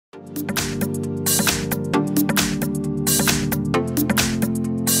Hi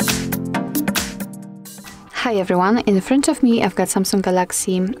everyone, in front of me I've got Samsung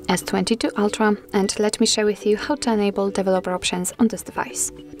Galaxy S22 Ultra, and let me share with you how to enable developer options on this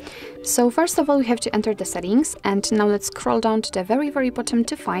device. So first of all we have to enter the settings, and now let's scroll down to the very bottom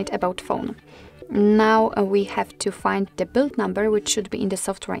to find About Phone. Now we have to find the build number, which should be in the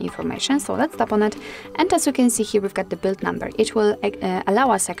software information, so let's tap on it, and as you can see here we've got the build number. It will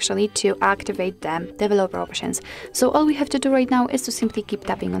allow us actually to activate the developer options. So all we have to do right now is to simply keep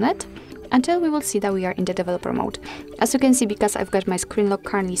tapping on it until we will see that we are in the developer mode. As you can see, because I've got my screen lock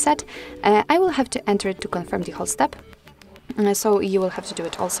currently set, I will have to enter it to confirm the whole step. So you will have to do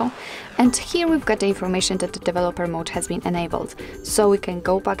it also. And here we've got the information that the developer mode has been enabled. So we can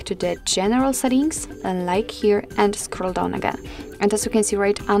go back to the general settings, like here, and scroll down again. And as you can see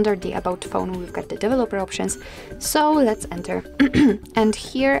right under the About Phone, we've got the developer options. So let's enter. And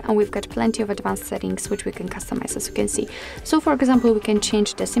here we've got plenty of advanced settings which we can customize, as you can see. So for example, we can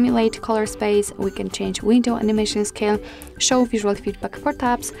change the simulate color space, we can change window animation scale, show visual feedback for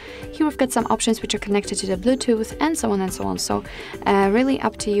tabs. Here we've got some options which are connected to the Bluetooth, and so on and so on. So really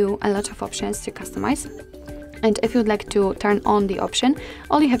up to you, a lot of options to customize. And if you'd like to turn on the option,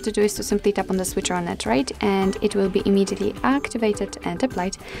 all you have to do is to simply tap on the switcher on it, right? And it will be immediately activated and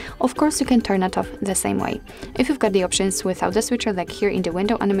applied. Of course, you can turn it off the same way. If you've got the options without the switcher, like here in the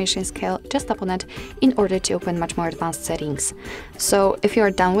window animation scale, just tap on it in order to open much more advanced settings. So if you are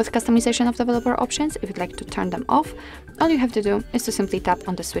done with customization of developer options, if you'd like to turn them off, all you have to do is to simply tap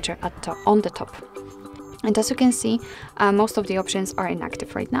on the switcher on the top. And as you can see, most of the options are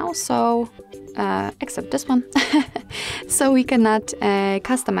inactive right now, so except this one. So we cannot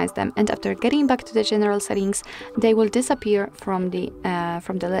customize them, and after getting back to the general settings, they will disappear from the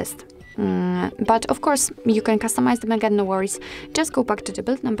list. But of course, you can customize them again, no worries. Just go back to the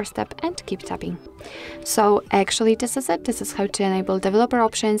build number step and keep tapping. So actually this is it. This is how to enable developer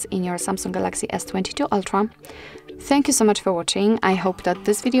options in your Samsung Galaxy S22 Ultra. Thank you so much for watching. I hope that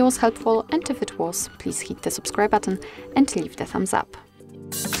this video was helpful, and if it was, please hit the subscribe button and leave the thumbs up.